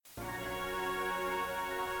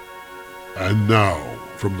And now,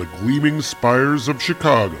 from the gleaming spires of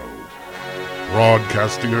Chicago,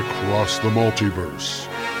 broadcasting across the multiverse,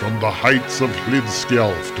 from the heights of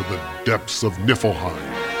Hlidskjalf to the depths of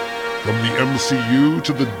Niflheim, from the MCU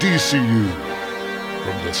to the DCU,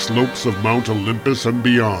 from the slopes of Mount Olympus and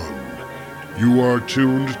beyond, you are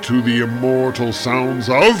tuned to the immortal sounds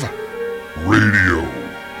of Radio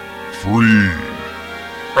Free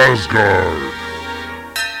Asgard.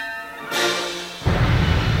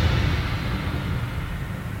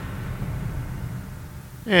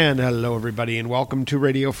 And hello, everybody, and welcome to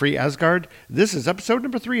Radio Free Asgard. This is episode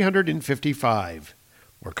number 355.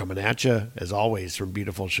 We're coming at you, as always, from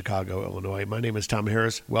beautiful Chicago, Illinois. My name is Tom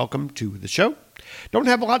Harris. Welcome to the show. Don't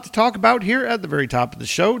have a lot to talk about here at the very top of the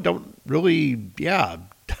show.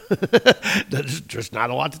 There's just not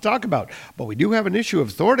a lot to talk about. But we do have an issue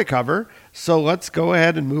of Thor to cover, so let's go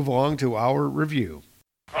ahead and move along to our review.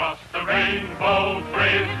 Cross the rainbow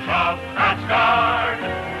bridge of Asgard,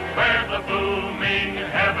 where the booming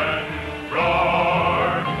heavens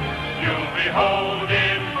roar. You'll behold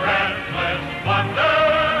in breathless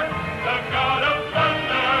wonder the God of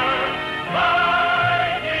thunder,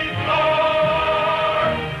 Mighty Thor.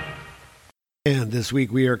 And this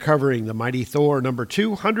week we are covering the Mighty Thor number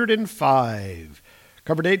 205.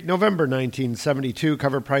 Cover date November 1972.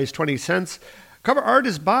 Cover price 20 cents. Cover art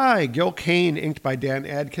is by Gil Kane, inked by Dan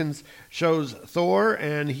Adkins. Shows Thor,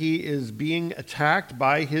 and he is being attacked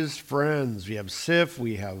by his friends. We have Sif,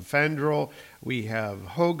 we have Fandral, we have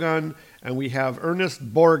Hogun, and we have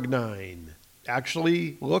Ernest Borgnine.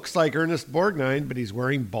 Actually, looks like Ernest Borgnine, but he's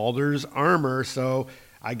wearing Baldur's armor, so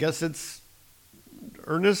I guess it's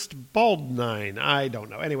Ernest Baldnine. I don't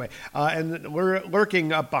know. Anyway, and we're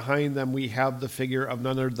lurking up behind them. We have the figure of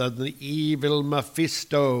none other than the evil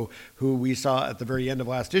Mephisto, who we saw at the very end of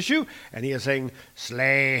last issue. And he is saying,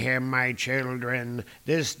 "Slay him, my children.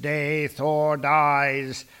 This day Thor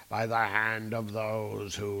dies by the hand of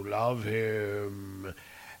those who love him."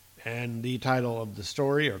 And the title of the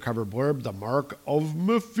story, or cover blurb, The Mark of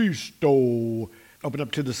Mephisto. Open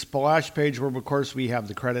up to the splash page where, of course, we have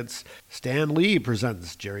the credits. Stan Lee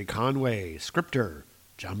presents Jerry Conway, scripter.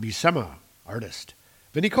 John Buscema, artist.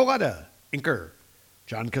 Vinnie Coletta, inker.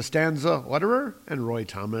 John Costanza, letterer. And Roy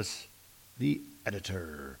Thomas, the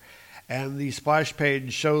editor. And the splash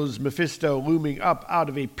page shows Mephisto looming up out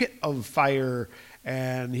of a pit of fire.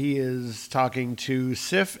 And he is talking to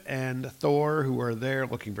Sif and Thor, who are there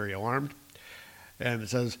looking very alarmed. And it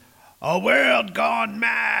says, "A world gone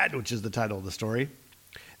mad," which is the title of the story.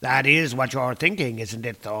 "That is what you're thinking, isn't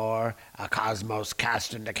it, Thor? A cosmos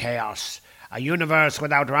cast into chaos. A universe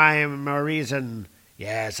without rhyme or reason.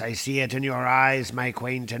 Yes, I see it in your eyes, my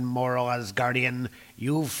quaint and moral Asgardian.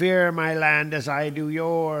 You fear my land as I do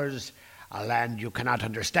yours. A land you cannot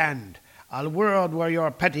understand. A world where your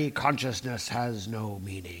petty consciousness has no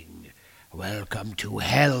meaning. Welcome to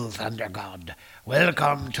hell, Thunder God.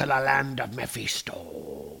 Welcome to the land of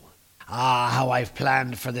Mephisto. Ah, how I've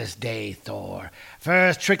planned for this day, Thor.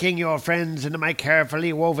 First tricking your friends into my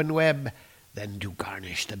carefully woven web, then to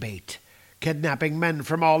garnish the bait, kidnapping men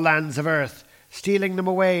from all lands of earth, stealing them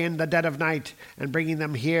away in the dead of night, and bringing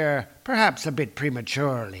them here, perhaps a bit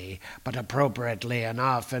prematurely, but appropriately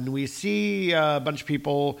enough." And we see a bunch of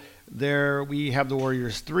people there. We have the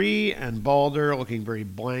Warriors 3 and Baldur looking very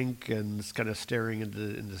blank and kind of staring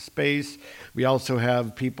into space. We also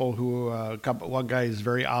have people who, one guy is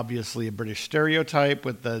very obviously a British stereotype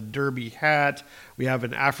with the derby hat. We have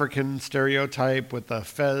an African stereotype with the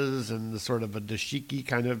fez and the sort of a dashiki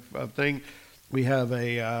kind of thing. We have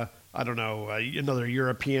another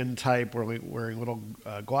European type wearing little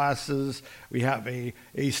glasses. We have a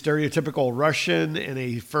stereotypical Russian in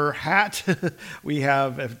a fur hat. We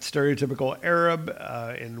have a stereotypical Arab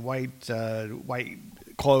in white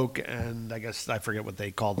cloak, and I forget what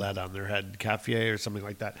they call that on their head, kafia or something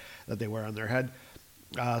like that they wear on their head.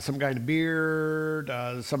 Some guy in a beard,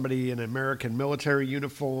 somebody in an American military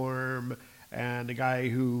uniform, and a guy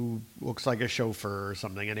who looks like a chauffeur or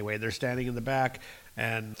something. Anyway, they're standing in the back.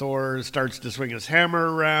 And Thor starts to swing his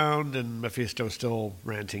hammer around, and Mephisto's still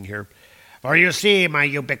ranting here. "For you see, my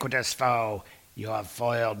ubiquitous foe, you have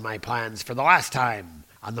foiled my plans for the last time.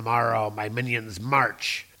 On the morrow, my minions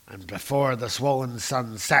march, and before the swollen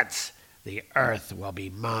sun sets, the earth will be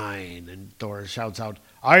mine." And Thor shouts out,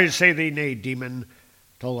 "I say thee nay, demon.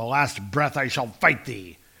 Till the last breath I shall fight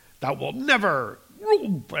thee. Thou wilt never..."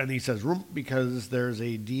 And he says "rump" because there's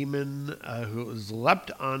a demon who has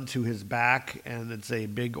leapt onto his back, and it's a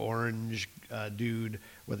big orange dude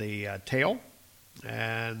with a tail.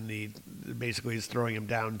 And he basically is throwing him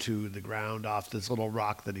down to the ground off this little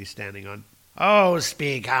rock that he's standing on. "Oh,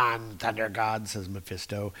 speak on, Thunder God," says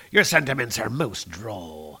Mephisto. "Your sentiments are most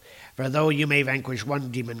droll. For though you may vanquish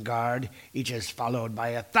one demon guard, each is followed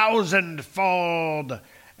by 1,000-fold."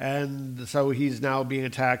 And so he's now being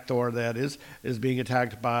attacked, Thor that is being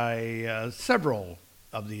attacked by several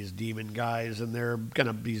of these demon guys, and they're kind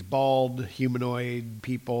of these bald humanoid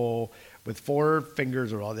people with 4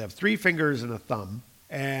 fingers, or they have 3 fingers and a thumb.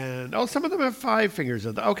 And, some of them have 5 fingers.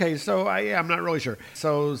 Okay, so I'm not really sure.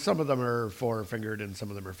 So some of them are 4-fingered and some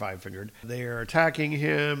of them are 5-fingered. They are attacking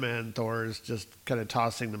him, and Thor's just kind of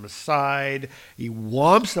tossing them aside. He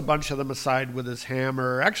whomps a bunch of them aside with his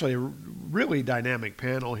hammer. Actually, a really dynamic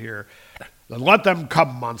panel here. "Then let them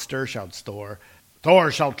come, monster," shouts Thor.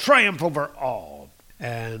 "Thor shall triumph over all."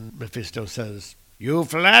 And Mephisto says, "You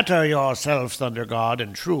flatter yourself, Thunder God,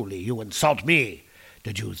 and truly you insult me.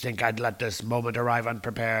 Did you think I'd let this moment arrive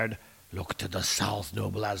unprepared? Look to the south,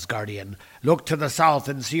 noble Asgardian. Look to the south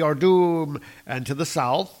and see your doom." And to the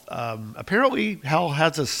south, apparently hell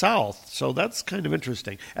has a south, so that's kind of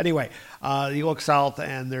interesting. Anyway, you look south,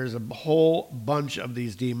 and there's a whole bunch of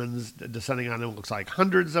these demons descending on him. It looks like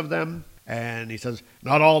hundreds of them. And he says,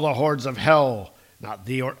 "Not all the hordes of hell, not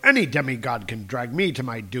thee or any demigod can drag me to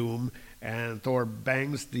my doom." And Thor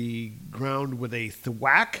bangs the ground with a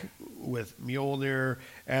thwack with Mjolnir,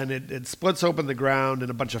 and it splits open the ground,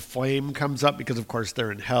 and a bunch of flame comes up because, of course,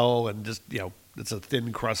 they're in hell, and just, it's a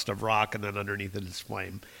thin crust of rock, and then underneath it is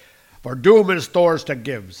flame. "For doom is Thor's to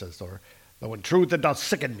give," says Thor, "though in truth it doth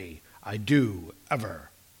sicken me. I do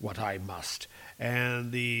ever what I must."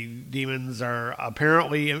 And the demons are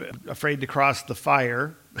apparently afraid to cross the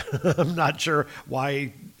fire. I'm not sure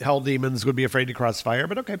why hell demons would be afraid to cross fire,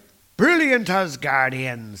 but okay. "Brilliant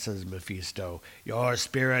Asgardian," says Mephisto, "your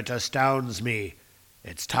spirit astounds me.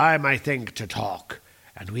 It's time, I think, to talk,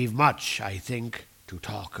 and we've much, I think, to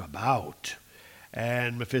talk about."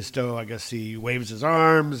 And Mephisto, I guess he waves his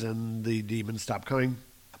arms, and the demons stop coming.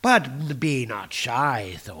 "But be not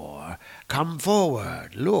shy, Thor. Come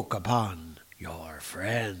forward, look upon your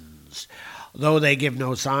friends. Though they give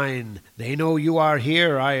no sign, they know you are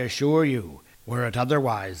here, I assure you. Were it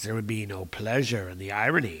otherwise, there would be no pleasure in the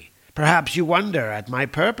irony. Perhaps you wonder at my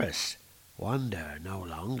purpose. Wonder no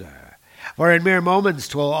longer, for in mere moments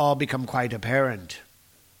 'twill all become quite apparent."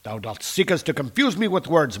 "Thou dost seek us to confuse me with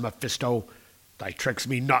words, Mephisto. Thy tricks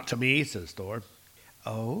mean naught to me," says Thor.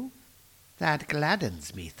 "Oh, that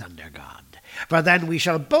gladdens me, Thunder God, for then we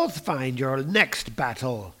shall both find your next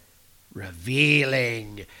battle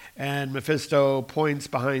revealing." And Mephisto points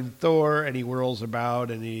behind Thor, and he whirls about,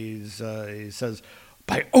 and he says,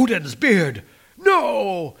 "By Odin's beard,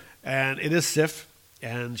 no!" And it is Sif,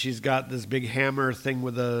 and she's got this big hammer thing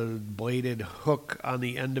with a bladed hook on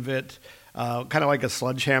the end of it, kind of like a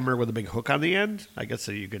sledgehammer with a big hook on the end. I guess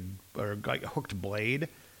so you could, or like a hooked blade,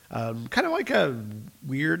 kind of like a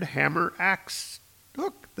weird hammer axe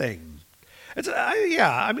hook thing.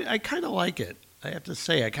 I kind of like it. I have to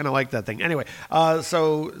say, I kind of like that thing. Anyway,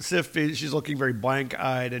 so Sif, she's looking very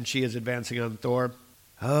blank-eyed, and she is advancing on Thor.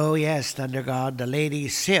 "Oh yes, Thunder God, the lady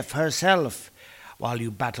Sif herself. While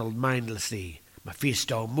you battled mindlessly,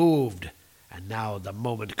 Mephisto moved, and now the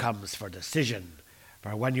moment comes for decision.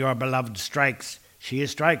 For when your beloved strikes, she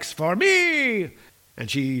strikes for me!"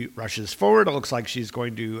 And she rushes forward. It looks like she's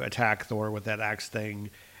going to attack Thor with that axe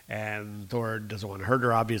thing, and Thor doesn't want to hurt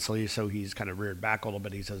her, obviously, so he's kind of reared back a little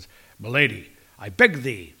bit. He says, "Milady, I beg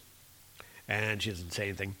thee." And she doesn't say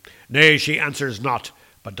anything. "Nay," she answers not,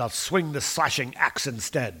 but doth swing the slashing axe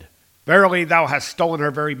instead. "Verily thou hast stolen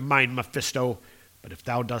her very mind, Mephisto. But if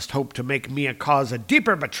thou dost hope to make me a cause of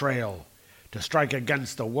deeper betrayal, to strike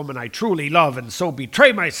against the woman I truly love and so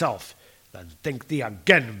betray myself, then think thee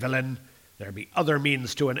again, villain. There be other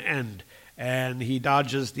means to an end." And he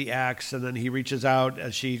dodges the axe, and then he reaches out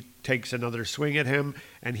as she takes another swing at him,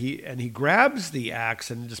 and he grabs the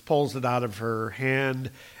axe and just pulls it out of her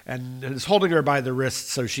hand and is holding her by the wrist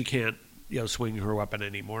so she can't swing her weapon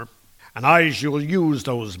anymore. "And I shall use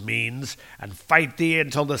those means, and fight thee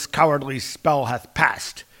until this cowardly spell hath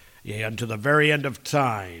passed, yea, unto the very end of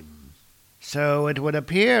time." "So it would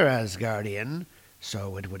appear, Asgardian,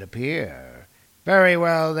 so it would appear. Very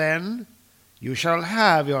well, then. You shall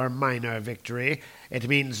have your minor victory. It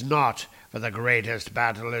means naught, for the greatest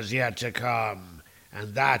battle is yet to come,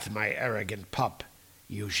 and that, my arrogant pup,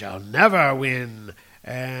 you shall never win."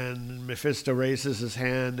 And Mephisto raises his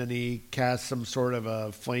hand, and he casts some sort of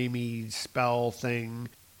a flamey spell thing.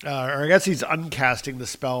 Or I guess he's uncasting the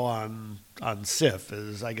spell on Sif,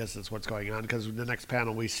 I guess that's what's going on, because in the next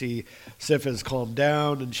panel we see Sif has calmed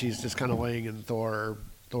down, and she's just kind of laying in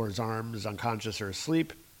Thor's arms, unconscious or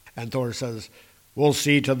asleep. And Thor says, "We'll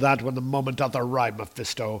see to that when the moment doth arrive,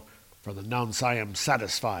 Mephisto. For the nonce I am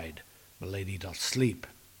satisfied. Milady doth sleep.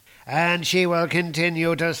 And she will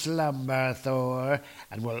continue to slumber, Thor,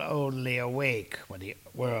 and will only awake when the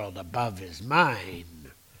world above is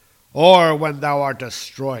mine. Or when thou art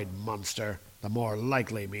destroyed, monster. The more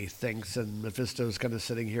likely, methinks. And Mephisto's kind of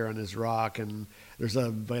sitting here on his rock, and there's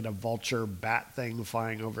a vulture bat thing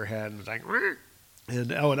flying overhead, and it's like, "Rrr."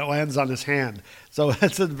 And it lands on his hand. So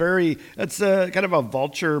that's a kind of a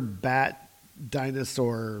vulture bat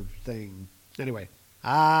dinosaur thing. Anyway.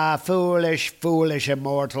 Ah, foolish, foolish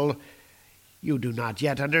immortal. You do not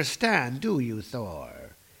yet understand, do you,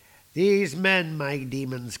 Thor? These men my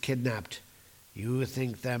demons kidnapped. You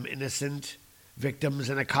think them innocent, victims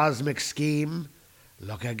in a cosmic scheme?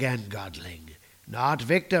 Look again, godling. Not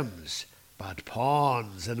victims, but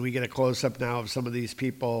pawns. And we get a close-up now of some of these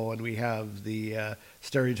people, and we have the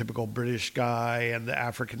stereotypical British guy, and the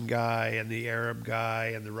African guy, and the Arab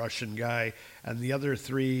guy, and the Russian guy, and the other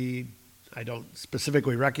three I don't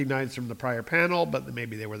specifically recognize from the prior panel, but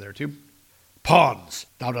maybe they were there too. Pawns,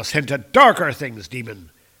 thou dost hint at darker things,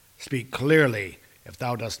 demon. Speak clearly, if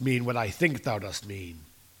thou dost mean what I think thou dost mean.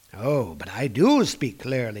 Oh, but I do speak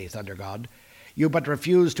clearly, Thunder God. You but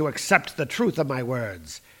refuse to accept the truth of my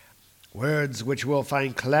words. Words which will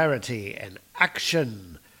find clarity and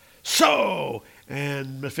action. So!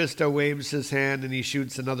 And Mephisto waves his hand and he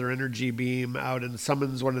shoots another energy beam out and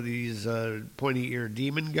summons one of these pointy-eared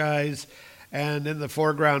demon guys. And in the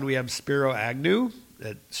foreground we have Spiro Agnew.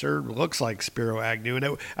 It sure looks like Spiro Agnew.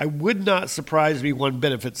 And I would not surprise me one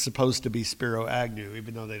bit if it's supposed to be Spiro Agnew,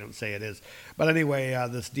 even though they don't say it is. But anyway,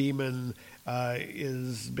 this demon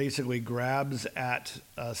is basically grabs at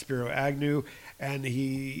Spiro Agnew, and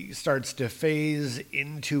he starts to phase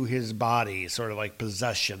into his body, sort of like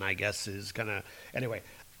possession, I guess, is kind of... Anyway,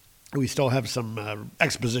 we still have some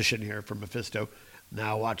exposition here from Mephisto.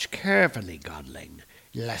 Now watch carefully, godling,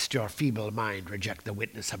 lest your feeble mind reject the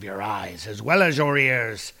witness of your eyes as well as your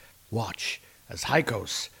ears. Watch as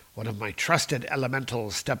Hykos, one of my trusted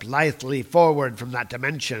elementals, step lithely forward from that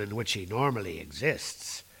dimension in which he normally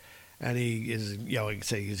exists. And he is,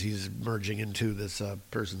 he's merging into this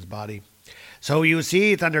person's body. So you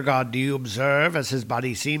see, Thunder God, do you observe as his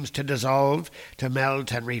body seems to dissolve, to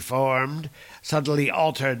melt and reformed, subtly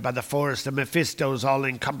altered by the force of Mephisto's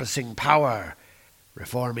all-encompassing power,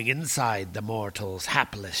 reforming inside the mortal's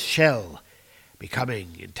hapless shell,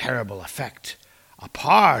 becoming, in terrible effect, a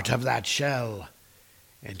part of that shell,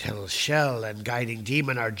 until shell and guiding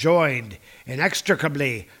demon are joined,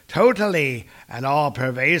 inextricably, totally, and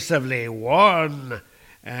all-pervasively one.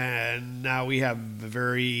 And now we have a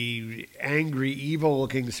very angry,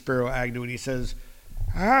 evil-looking Spiro Agnew, and he says,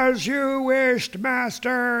 As you wished,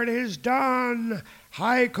 master, it is done.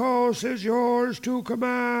 Hykos is yours to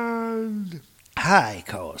command.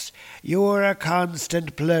 Hykos, you are a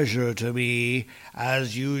constant pleasure to me.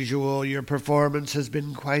 As usual, your performance has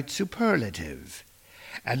been quite superlative.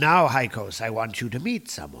 And now, Hykos, I want you to meet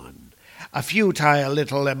someone. A futile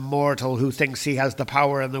little immortal who thinks he has the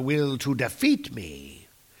power and the will to defeat me.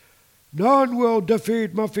 None will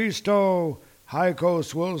defeat Mephisto.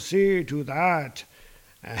 Hykos will see to that.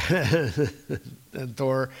 And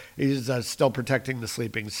Thor, he's still protecting the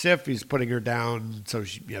sleeping Sif. He's putting her down so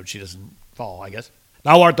she doesn't fall, I guess.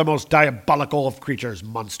 Thou art the most diabolical of creatures,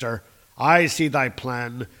 monster. I see thy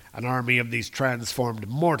plan, an army of these transformed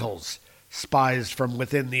mortals, spies from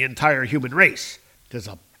within the entire human race. 'Tis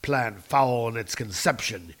a plan foul in its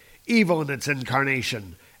conception, evil in its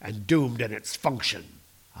incarnation, and doomed in its function.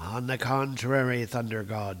 On the contrary, Thunder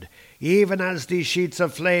God, even as these sheets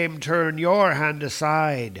of flame turn your hand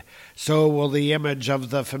aside, so will the image of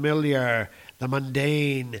the familiar, the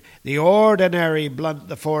mundane, the ordinary blunt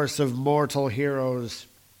the force of mortal heroes.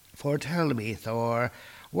 For tell me, Thor,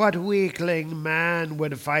 what weakling man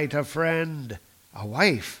would fight a friend, a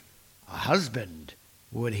wife, a husband?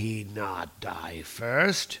 Would he not die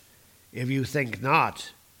first? If you think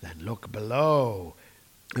not, then look below.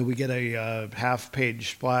 And we get a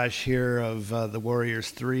half-page splash here of the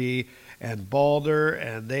Warriors 3 and Balder,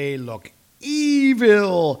 and they look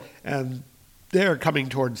evil, and they're coming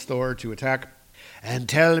towards Thor to attack. And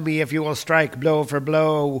tell me if you will strike blow for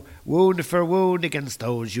blow, wound for wound against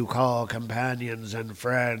those you call companions and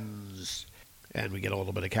friends. And we get a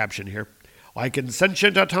little bit of caption here. Like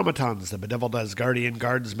insentient automatons, the bedeviled Asgardian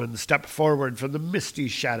guardsmen step forward from the misty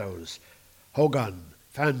shadows. Hogun,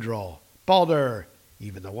 Fandral, Balder,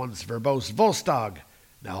 even the once verbose Volstagg,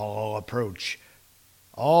 now all approach,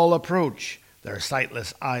 their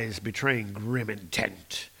sightless eyes betraying grim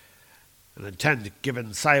intent. An intent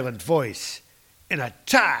given silent voice, an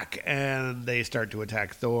attack, and they start to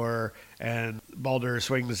attack Thor, and Balder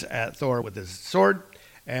swings at Thor with his sword,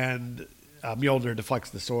 And Mjolnir deflects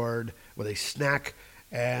the sword with a snack,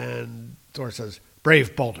 and Thor says,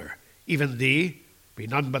 "Brave Balder, even thee, be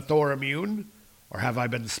none but Thor immune? Or have I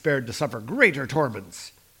been spared to suffer greater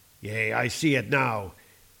torments? Yea, I see it now,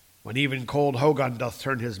 when even cold Hogun doth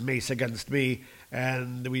turn his mace against me,"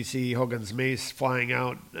 and we see Hogun's mace flying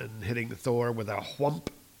out and hitting Thor with a whump.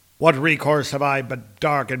 "What recourse have I but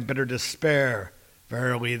dark and bitter despair?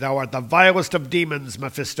 Verily, thou art the vilest of demons,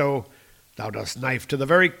 Mephisto. Thou dost knife to the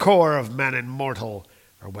very core of man and mortal,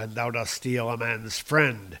 for when thou dost steal a man's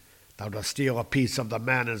friend, thou dost steal a piece of the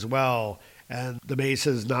man as well." And the mace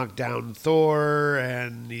has knocked down Thor,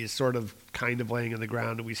 and he's sort of kind of laying on the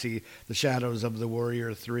ground, and we see the shadows of the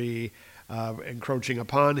Warrior Three encroaching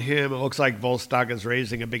upon him. It looks like Volstagg is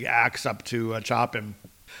raising a big axe up to chop him.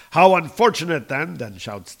 "How unfortunate, then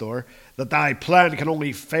shouts Thor, that thy plan can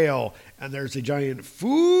only fail." And there's a giant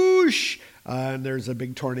foosh, and there's a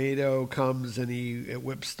big tornado comes, and it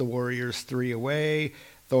whips the Warriors Three away.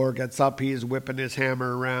 Thor gets up, he's whipping his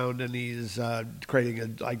hammer around, and he's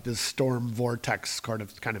creating this storm vortex kind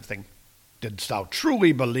of thing. "Didst thou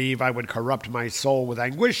truly believe I would corrupt my soul with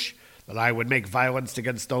anguish? That I would make violence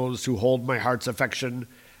against those who hold my heart's affection?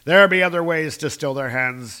 There be other ways to still their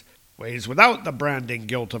hands, ways without the branding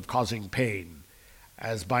guilt of causing pain.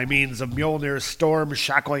 As by means of Mjolnir's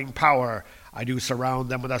storm-shackling power, I do surround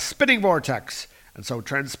them with a spinning vortex, and so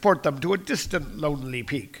transport them to a distant lonely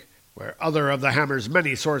peak, where other of the hammer's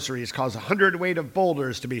many sorceries cause 100 weight of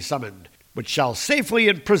boulders to be summoned, which shall safely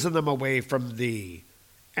imprison them away from thee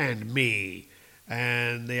and me."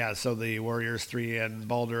 And so the Warriors Three and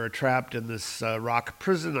Balder are trapped in this rock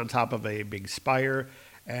prison on top of a big spire,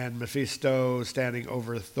 and Mephisto standing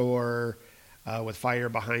over Thor with fire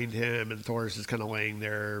behind him, and Thor's just kind of laying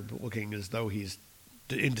there looking as though he's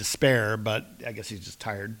in despair, but I guess he's just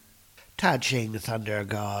tired. "Touching Thunder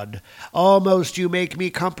God, almost you make me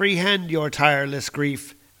comprehend your tireless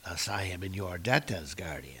grief. Thus I am in your debt,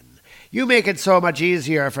 Asgardian. You make it so much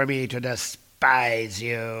easier for me to despise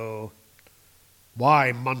you."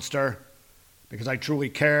 "Why, monster? Because I truly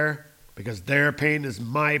care? Because their pain is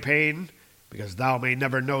my pain? Because thou may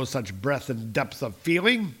never know such breadth and depth of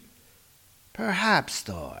feeling?" "Perhaps,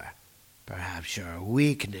 Thor. Perhaps your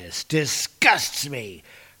weakness disgusts me.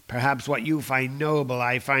 Perhaps what you find noble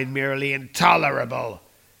I find merely intolerable.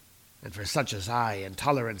 And for such as I,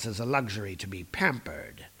 intolerance is a luxury to be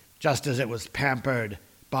pampered, just as it was pampered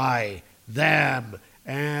by them."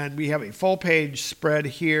 And we have a full-page spread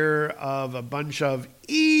here of a bunch of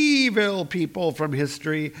evil people from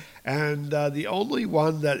history, and the only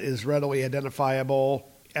one that is readily identifiable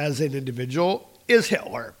as an individual is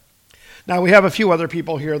Hitler. Now, we have a few other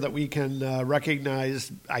people here that we can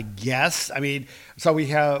recognize, I guess. So we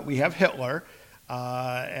have Hitler,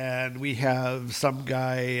 and we have some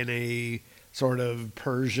guy in a sort of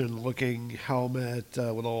Persian-looking helmet with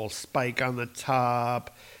a little spike on the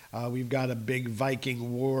top. We've got a big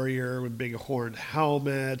Viking warrior with a big horned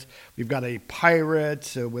helmet. We've got a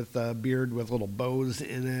pirate with a beard with little bows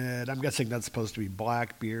in it. I'm guessing that's supposed to be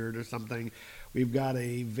Blackbeard or something. We've got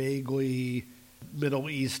a vaguely Middle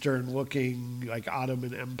Eastern-looking, like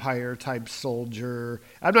Ottoman Empire-type soldier.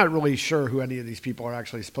 I'm not really sure who any of these people are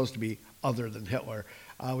actually supposed to be other than Hitler.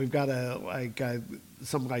 We've got a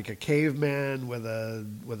caveman with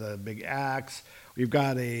a big axe. We've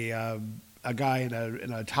got a guy in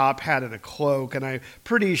a top hat and a cloak, and I'm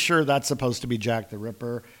pretty sure that's supposed to be Jack the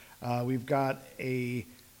Ripper. We've got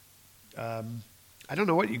I don't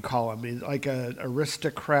know what you call him. He's like an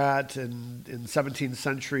aristocrat in 17th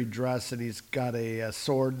century dress, and he's got a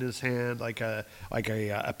sword in his hand, like a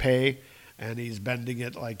épée, and he's bending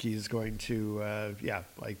it like he's going to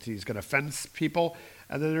fence people.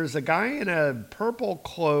 And then there's a guy in a purple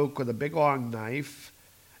cloak with a big long knife,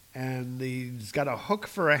 and he's got a hook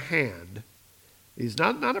for a hand. He's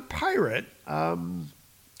not a pirate.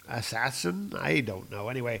 Assassin? I don't know.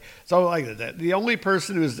 Anyway, so like the only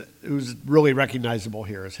person who's really recognizable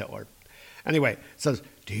here is Hitler. Anyway, it says,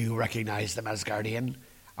 "Do you recognize them, Asgardian?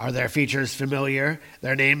 Are their features familiar?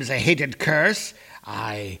 Their names a hated curse?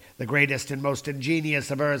 Aye, the greatest and most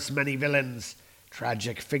ingenious of Earth's many villains.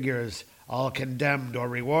 Tragic figures, all condemned or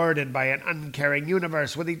rewarded by an uncaring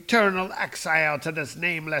universe with eternal exile to this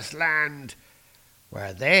nameless land,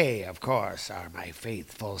 where they, of course, are my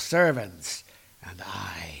faithful servants, and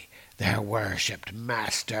I, their worshipped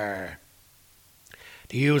master.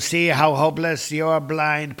 Do you see how hopeless your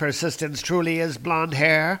blind persistence truly is, blonde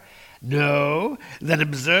hair? No? Then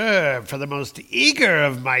observe, for the most eager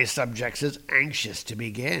of my subjects is anxious to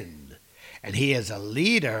begin, and he is a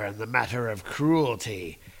leader in the matter of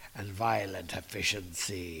cruelty and violent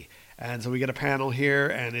efficiency." And so we get a panel here,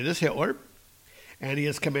 and it is Hitler. and he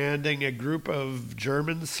is commanding a group of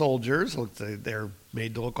German soldiers. They're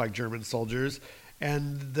made to look like German soldiers,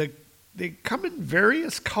 and they come in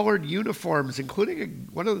various colored uniforms, including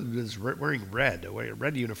one of them is wearing a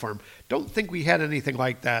red uniform. Don't think we had anything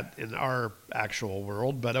like that in our actual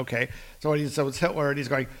world, but okay. So it's Hitler, and he's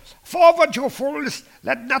going, "Forward, you fools!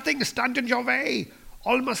 Let nothing stand in your way.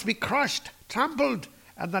 All must be crushed, trampled,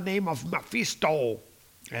 in the name of Mephisto."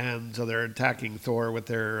 And so they're attacking Thor with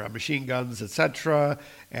their machine guns, etc.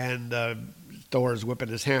 And Thor's whipping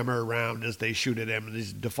his hammer around as they shoot at him, and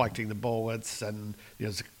he's deflecting the bullets. And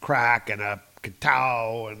there's a crack and a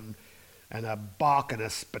katow and a balk and a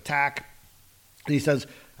spatak. And he says,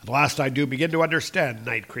 "At last I do begin to understand,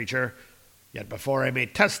 night creature. Yet before I may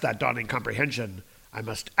test that dawning comprehension, I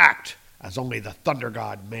must act as only the thunder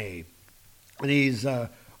god may." And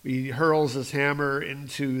he hurls his hammer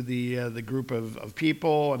into the group of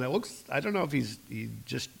people, and it looks, I don't know if he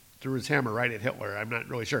just threw his hammer right at Hitler. I'm not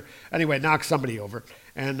really sure. Anyway, knocks somebody over,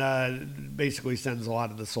 and basically sends a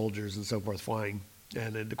lot of the soldiers and so forth flying.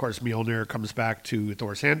 And of course, Mjolnir comes back to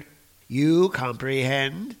Thor's hand. "You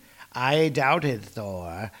comprehend? I doubted,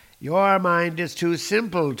 Thor. Your mind is too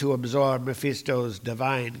simple to absorb Mephisto's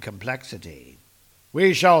divine complexity."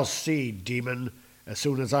 "We shall see, demon, as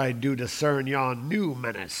soon as I do discern yon new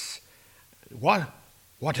menace."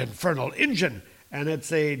 What infernal engine!" And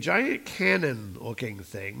it's a giant cannon-looking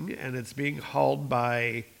thing, and it's being hauled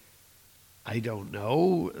by, I don't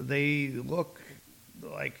know, they look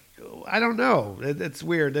like, I don't know, it's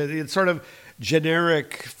weird. It's sort of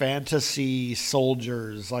generic fantasy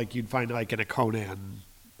soldiers like you'd find like in a Conan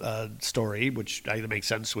story, which makes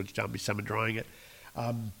sense with John Buscema drawing it.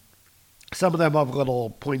 Some of them have little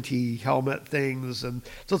pointy helmet things, and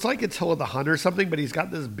so it's like Attila the Hun or something, but he's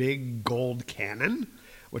got this big gold cannon,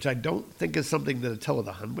 which I don't think is something that Attila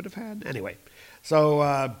the Hun would have had. Anyway,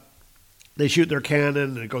 so they shoot their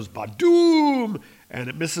cannon, and it goes badoom, and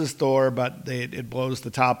it misses Thor, but it blows the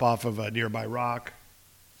top off of a nearby rock.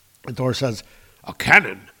 And Thor says, "A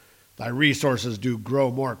cannon? Thy resources do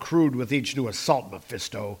grow more crude with each new assault,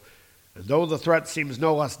 Mephisto. And though the threat seems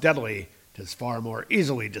no less deadly, 'tis far more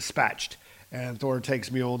easily dispatched." And Thor takes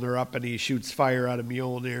Mjolnir up, and he shoots fire out of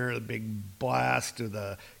Mjolnir, a big blast to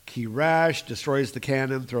the key rash, destroys the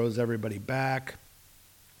cannon, throws everybody back.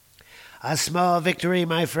 "A small victory,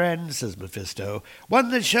 my friend," says Mephisto,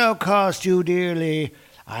 "one that shall cost you dearly.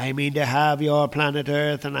 I mean to have your planet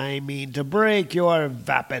Earth, and I mean to break your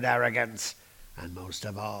vapid arrogance. And most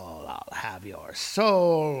of all, I'll have your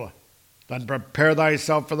soul." "Then prepare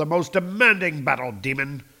thyself for the most demanding battle,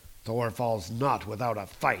 demon. Thor falls not without a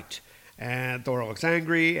fight." And Thor looks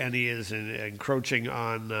angry, and he is encroaching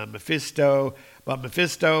on Mephisto. But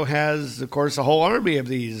Mephisto has, of course, a whole army of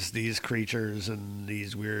these creatures and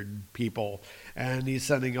these weird people. And he's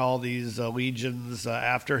sending all these legions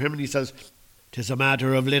after him. And he says, "'Tis a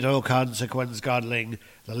matter of little consequence, godling.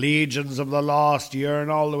 The legions of the lost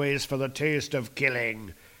yearn always for the taste of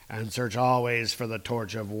killing, and search always for the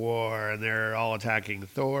torch of war." And they're all attacking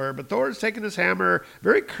Thor. But Thor's taking his hammer.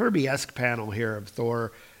 Very Kirby-esque panel here of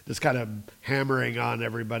Thor, just kind of hammering on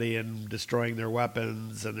everybody and destroying their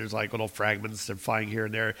weapons, and there's like little fragments that are flying here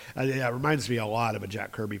and there. It reminds me a lot of a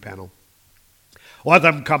Jack Kirby panel. "Let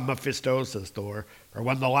them come, Mephisto," says Thor, "for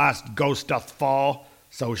when the last ghost doth fall,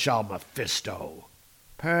 so shall Mephisto."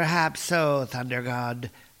 "Perhaps so, Thunder God.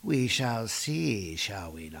 We shall see,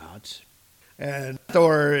 shall we not?" And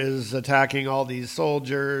Thor is attacking all these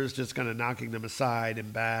soldiers, just kind of knocking them aside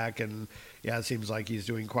and back, and yeah, it seems like he's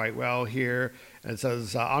doing quite well here. And it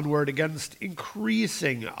says, "Onward against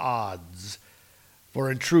increasing odds.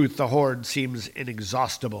 For in truth the horde seems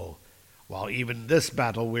inexhaustible, while even this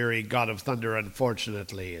battle-weary god of thunder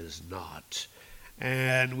unfortunately is not."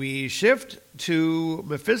 And we shift to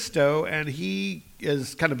Mephisto, and he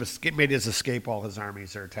is kind of made his escape while his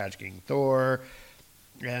armies are attacking Thor.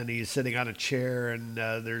 And he's sitting on a chair, and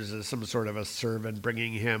there's some sort of a servant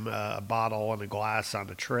bringing him a bottle and a glass on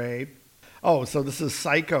a tray. Oh, so this is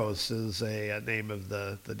Psychos, is a name of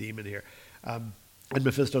the demon here. And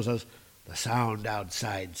Mephisto says, "The sound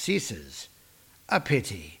outside ceases. A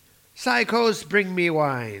pity. Psychos, bring me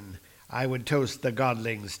wine. I would toast the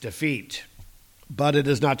godling's defeat." But it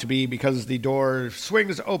is not to be, because the door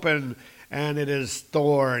swings open, and it is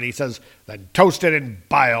Thor, and he says, "Then toast it in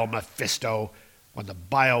bile, Mephisto, when the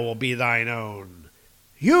bile will be thine own."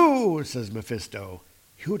 "You," says Mephisto,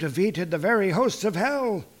 "you defeated the very hosts of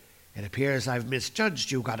hell. It appears I've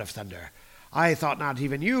misjudged you, God of Thunder. I thought not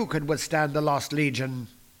even you could withstand the lost legion."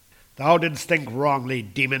 "Thou didst think wrongly,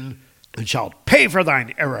 demon, and shalt pay for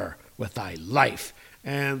thine error with thy life."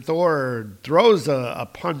 And Thor throws a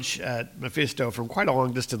punch at Mephisto from quite a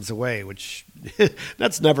long distance away, which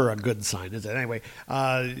that's never a good sign, is it? Anyway,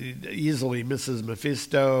 easily misses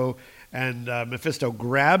Mephisto, and Mephisto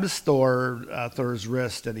grabs Thor's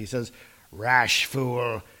wrist, and he says, "Rash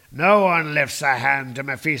fool, no one lifts a hand to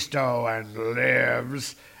Mephisto and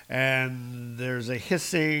lives." And there's a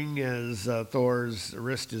hissing as Thor's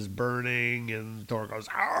wrist is burning, and Thor goes,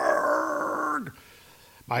 "Arrgh!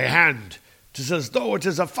 My hand! 'Tis as though it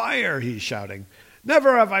is afire," he's shouting.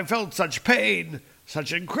 "Never have I felt such pain,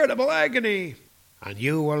 such incredible agony." "And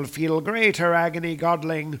you will feel greater agony,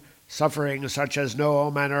 godling, suffering such as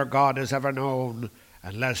no man or god has ever known,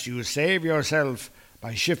 unless you save yourself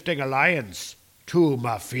by shifting alliance to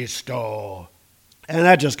Mephisto." And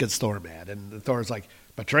that just gets Thor mad. And Thor's like,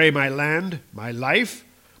 "Betray my land, my life,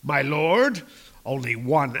 my lord? Only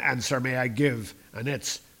one answer may I give, and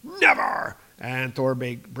it's never!" And Thor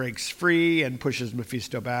breaks free and pushes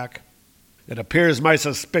Mephisto back. "It appears my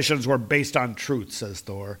suspicions were based on truth," says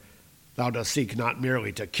Thor. "Thou dost seek not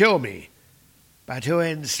merely to kill me, but to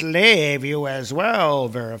enslave you as well,"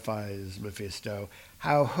 verifies Mephisto.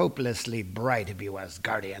 "How hopelessly bright of you,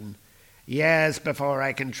 Asgardian. Yes, before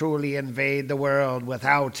I can truly invade the world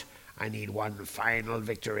without, I need one final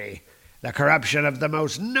victory. The corruption of the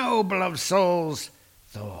most noble of souls,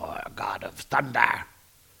 Thor, god of thunder."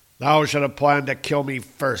 "Thou should have planned to kill me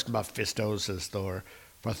first, Mephisto," says Thor.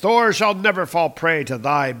 "For Thor shall never fall prey to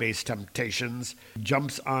thy base temptations."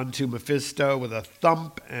 Jumps onto Mephisto with a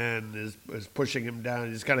thump and is pushing him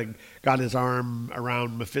down. He's kind of got his arm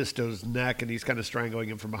around Mephisto's neck, and he's kind of strangling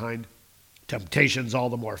him from behind. "Temptations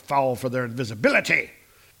all the more foul for their invisibility.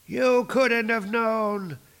 You couldn't have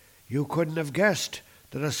known. You couldn't have guessed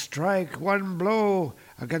that a strike, one blow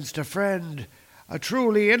against a friend, a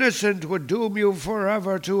truly innocent, would doom you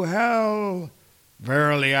forever to hell.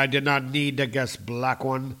 Verily, I did not need to guess, Black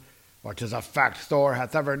One, for 'tis a fact Thor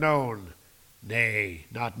hath ever known. Nay,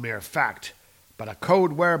 not mere fact, but a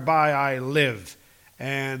code whereby I live."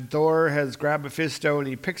 And Thor has grabbed Mephisto, and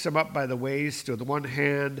he picks him up by the waist with one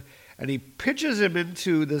hand, and he pitches him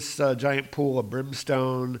into this giant pool of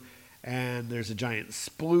brimstone. And there's a giant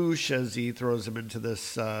sploosh as he throws him into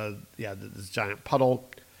this giant puddle.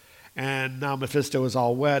 And now Mephisto is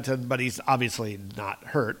all wet, but he's obviously not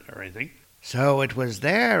hurt or anything. "So it was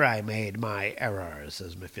there I made my error,"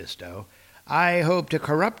 says Mephisto. "I hoped to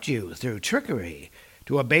corrupt you through trickery,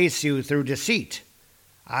 to abase you through deceit.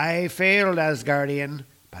 I failed, Asgardian,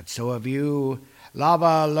 but so have you.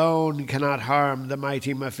 Lava alone cannot harm the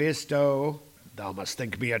mighty Mephisto." "Thou must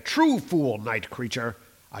think me a true fool, night creature.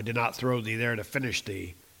 I did not throw thee there to finish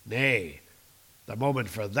thee. Nay, the moment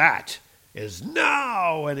for that is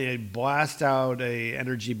now." And he blasts out a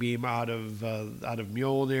energy beam out of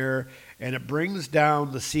Mjolnir, and it brings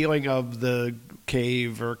down the ceiling of the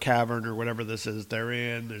cave or cavern or whatever this is they're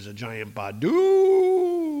in. There's a giant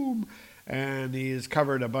Badoom, and he's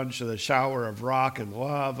covered a bunch of the shower of rock and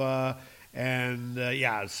lava. And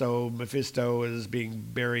so Mephisto is being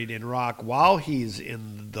buried in rock while he's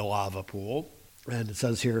in the lava pool. And it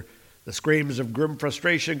says here, "The screams of grim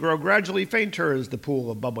frustration grow gradually fainter as the pool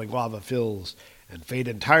of bubbling lava fills, and fade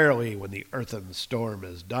entirely when the earthen storm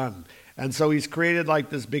is done." And so he's created like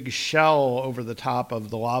this big shell over the top of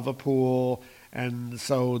the lava pool, and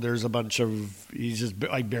so there's a bunch of, he's just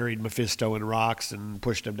like buried Mephisto in rocks and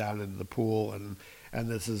pushed him down into the pool, and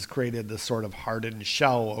this has created this sort of hardened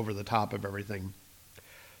shell over the top of everything.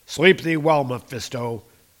 "Sleep thee well, Mephisto.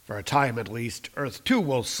 For a time at least, earth too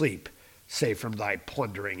will sleep, safe from thy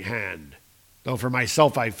plundering hand. Though for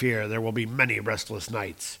myself I fear there will be many restless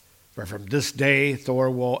nights, for from this day Thor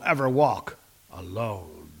will ever walk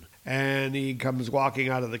alone." And he comes walking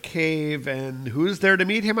out of the cave, and who's there to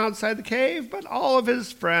meet him outside the cave but all of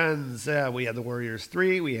his friends? We have the Warriors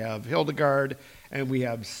 3, we have Hildegard, and we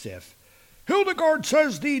have Sif. "Hildegard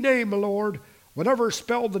says thee nay, my lord. Whatever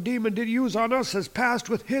spell the demon did use on us has passed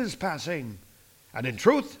with his passing." "And in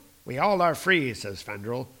truth, we all are free," says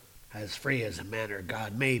Fendrel. "As free as a man or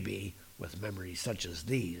god may be, with memories such as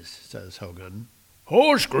these," says Hogun.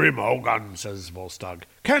 "Oh, scream, Hogun," says Volstagg.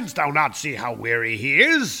 "Canst thou not see how weary he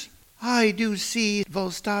is?" "I do see,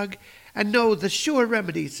 Volstagg, and know the sure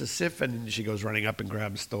remedy," says Sif, and she goes running up and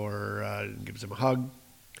grabs Thor and gives him a hug.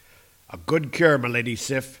 "A good cure, my lady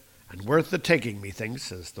Sif, and worth the taking, methinks,"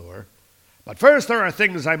 says Thor. "But first there are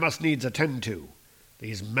things I must needs attend to.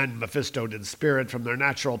 These men Mephisto did spirit from their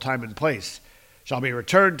natural time and place shall be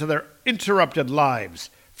returned to their interrupted lives,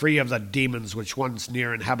 free of the demons which once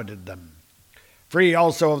near inhabited them. Free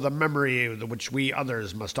also of the memory which we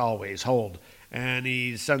others must always hold." And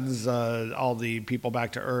he sends all the people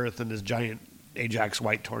back to Earth in this giant Ajax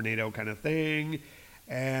white tornado kind of thing.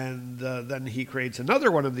 And then he creates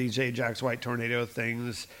another one of these Ajax White Tornado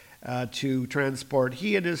things to transport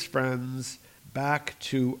he and his friends back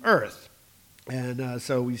to Earth. And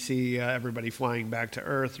so we see everybody flying back to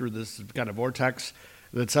Earth through this kind of vortex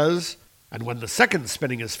that says, "And when the second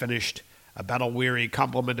spinning is finished, a battle-weary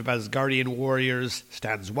complement of Asgardian warriors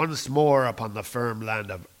stands once more upon the firm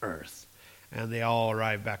land of Earth." And they all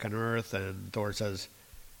arrive back on Earth, and Thor says,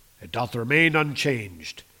 "It doth remain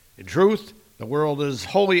unchanged. In truth, the world is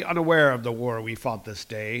wholly unaware of the war we fought this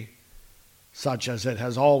day, such as it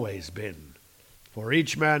has always been. For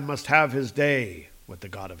each man must have his day with the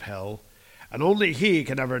god of hell, and only he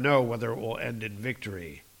can ever know whether it will end in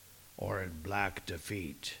victory or in black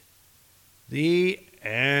defeat." The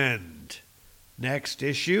end. Next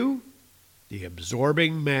issue, The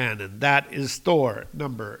Absorbing Man, and that is Thor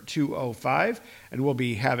number 205, and we'll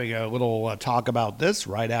be having a little talk about this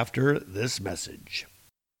right after this message.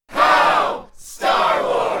 How Star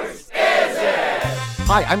Wars is it?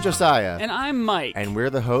 Hi, I'm Josiah. And I'm Mike. And we're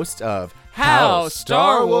the host of How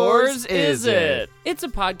Star Wars Is It? It's a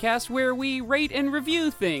podcast where we rate and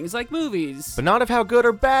review things like movies. But not of how good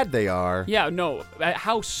or bad they are. Yeah, no,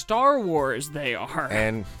 how Star Wars they are.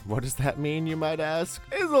 And what does that mean, you might ask?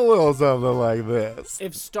 It's a little something like this.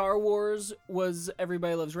 If Star Wars was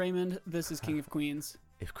Everybody Loves Raymond, this is King of Queens.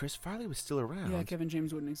 If Chris Farley was still around. Yeah, Kevin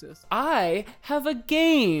James wouldn't exist. I have a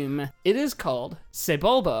game. It is called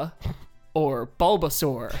Sebulba or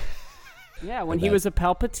Bulbasaur. Yeah, when he was a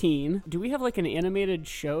Palpatine. Do we have like an animated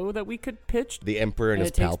show that we could pitch? The Emperor and his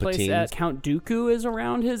it takes place Palpatine. at Count Dooku is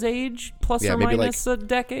around his age, plus or maybe minus a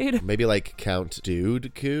decade. Maybe like Count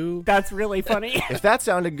Dooku. That's really funny. If that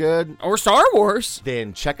sounded good, Or Star Wars.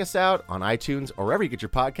 then check us out on iTunes or wherever you get your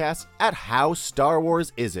podcasts at How Star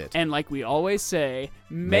Wars Is It. And like we always say,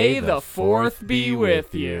 may the fourth be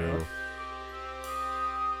with you.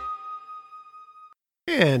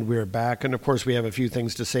 And we're back, and of course we have a few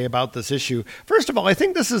things to say about this issue. First of all, I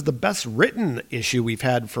think this is the best written issue we've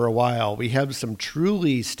had for a while. We have some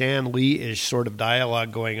truly Stan Lee-ish sort of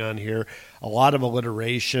dialogue going on here, a lot of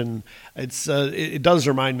alliteration. It does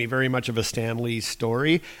remind me very much of a Stan Lee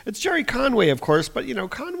story. It's Jerry Conway, of course, but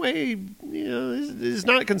Conway is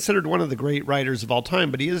not considered one of the great writers of all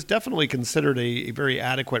time, but he is definitely considered a very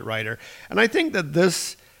adequate writer. And I think that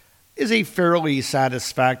this is a fairly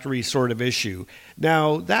satisfactory sort of issue.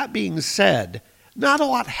 Now, that being said, not a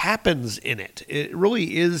lot happens in it. It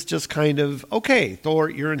really is just kind of, okay, Thor,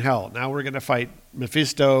 you're in hell. Now we're going to fight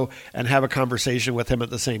Mephisto and have a conversation with him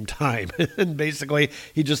at the same time. And basically,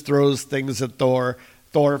 he just throws things at Thor.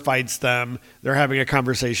 Thor fights them. They're having a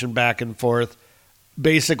conversation back and forth.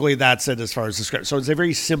 Basically, that's it as far as the script. So it's a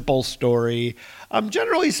very simple story.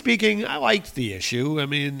 Generally speaking, I liked the issue. I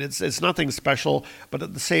mean, it's nothing special, but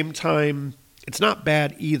at the same time, it's not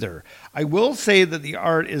bad either. I will say that the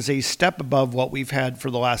art is a step above what we've had for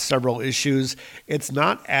the last several issues. It's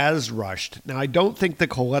not as rushed. Now, I don't think the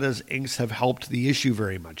Coletta's inks have helped the issue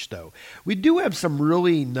very much, though. We do have some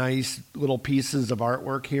really nice little pieces of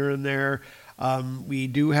artwork here and there. We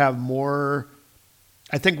do have more.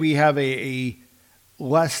 I think we have a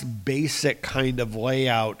less basic kind of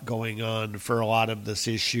layout going on for a lot of this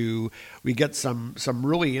issue. We get some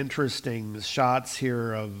really interesting shots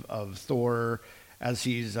here of Thor as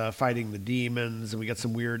he's fighting the demons, and we get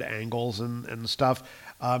some weird angles and stuff.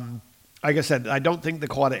 Like I said, I don't think the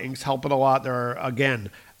Coletta inks help it a lot.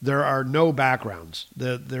 There are no backgrounds.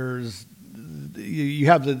 You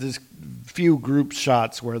have this few group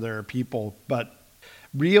shots where there are people, but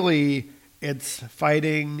really it's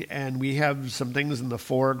fighting, and we have some things in the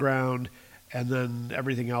foreground, and then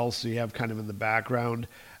everything else we have kind of in the background.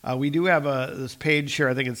 We do have this page here.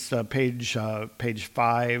 I think it's page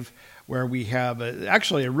 5, where we have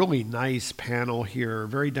actually a really nice panel here, a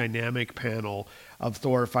very dynamic panel of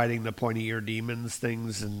Thor fighting the pointy-ear demons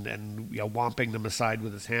things and whomping them aside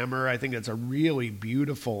with his hammer. I think it's a really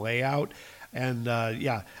beautiful layout, and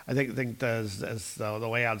I think as the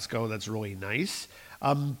layouts go, that's really nice.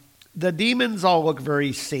 The demons all look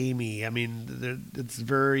very samey. I mean, it's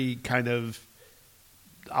very kind of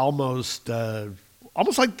almost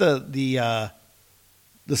like the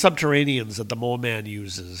subterraneans that the Mole Man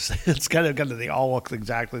uses. It's kind of they all look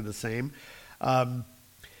exactly the same.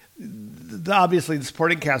 Obviously, the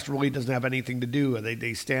supporting cast really doesn't have anything to do.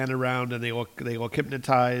 They stand around and they look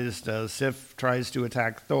hypnotized. Sif tries to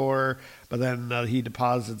attack Thor, but then he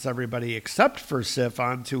deposits everybody except for Sif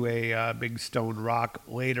onto a big stone rock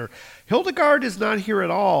later. Hildegard is not here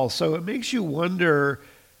at all, so it makes you wonder,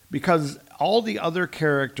 because all the other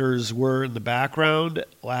characters were in the background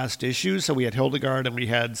last issue. So we had Hildegard and we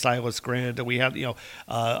had Silas Grant and we had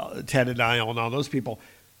Ted and Niall and all those people.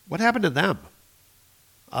 What happened to them?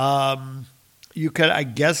 I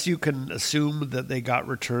guess you can assume that they got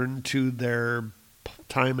returned to their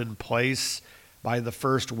time and place by the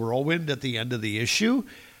first whirlwind at the end of the issue.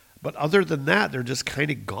 But other than that, they're just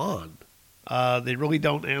kind of gone. They really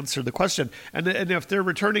don't answer the question. And if they're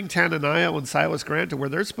returning Tananaya and Silas Grant to where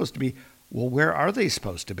they're supposed to be, well, where are they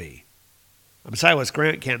supposed to be? Silas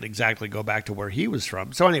Grant can't exactly go back to where he was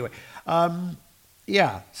from. So anyway,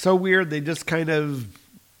 so weird. They just kind of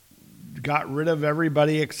got rid of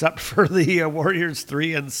everybody except for the Warriors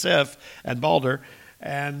 3 and Sif and Balder,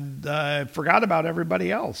 and forgot about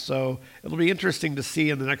everybody else. So it'll be interesting to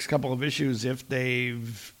see in the next couple of issues if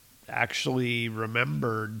they've actually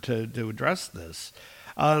remembered to address this.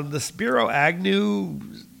 The Spiro Agnew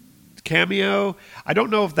cameo, I don't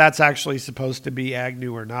know if that's actually supposed to be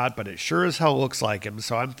Agnew or not, but it sure as hell looks like him,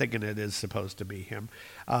 so I'm thinking it is supposed to be him.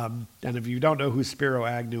 And if you don't know who Spiro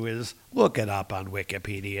Agnew is, look it up on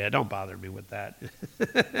Wikipedia. Don't bother me with that.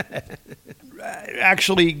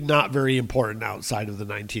 Actually, not very important outside of the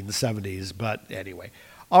 1970s, but anyway.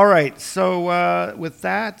 All right, so with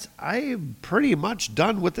that, I'm pretty much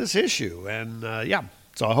done with this issue. And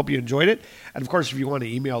so I hope you enjoyed it. And of course, if you want to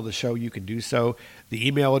email the show, you can do so. The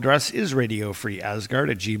email address is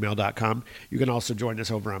radiofreeasgard@gmail.com. You can also join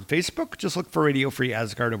us over on Facebook. Just look for Radio Free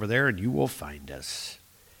Asgard over there, and you will find us.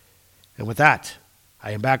 And with that,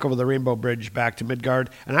 I am back over the Rainbow Bridge, back to Midgard,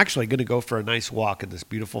 and actually going to go for a nice walk in this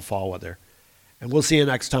beautiful fall weather. And we'll see you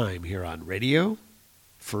next time here on Radio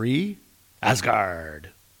Free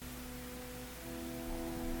Asgard.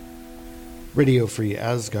 Radio Free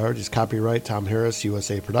Asgard is copyright Tom Harris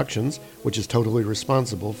USA Productions, which is totally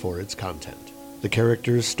responsible for its content. The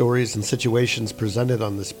characters, stories, and situations presented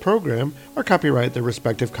on this program are copyright their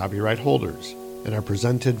respective copyright holders and are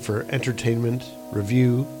presented for entertainment,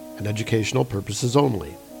 review, and educational purposes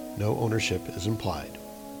only. No ownership is implied.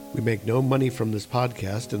 We make no money from this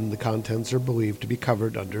podcast, and the contents are believed to be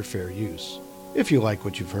covered under fair use. If you like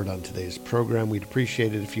what you've heard on today's program, we'd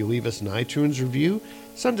appreciate it if you leave us an iTunes review,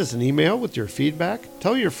 send us an email with your feedback,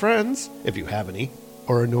 tell your friends, if you have any,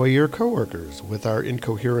 or annoy your coworkers with our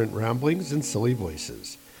incoherent ramblings and silly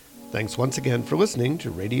voices. Thanks once again for listening to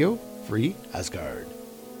Radio Free Asgard.